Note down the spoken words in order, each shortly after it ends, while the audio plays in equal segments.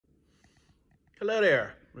Hello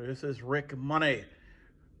there, this is Rick Money.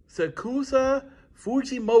 Tsukasa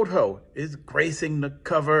Fujimoto is gracing the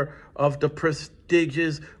cover of the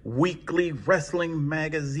prestigious weekly wrestling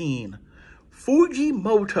magazine.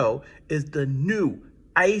 Fujimoto is the new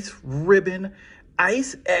Ice Ribbon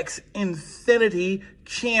Ice X Infinity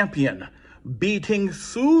champion, beating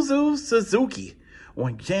Suzu Suzuki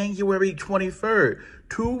on January 23rd,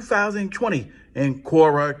 2020 in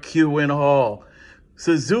Korakuen Hall.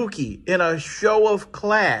 Suzuki, in a show of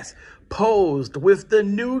class, posed with the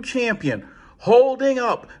new champion, holding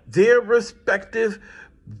up their respective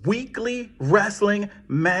weekly wrestling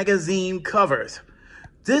magazine covers.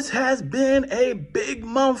 This has been a big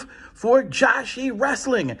month for Joshi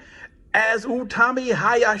Wrestling, as Utami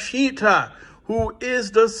Hayashita, who is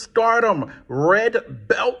the Stardom Red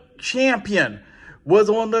Belt champion, was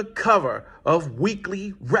on the cover of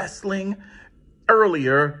Weekly Wrestling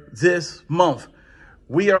earlier this month.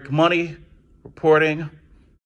 We are Money reporting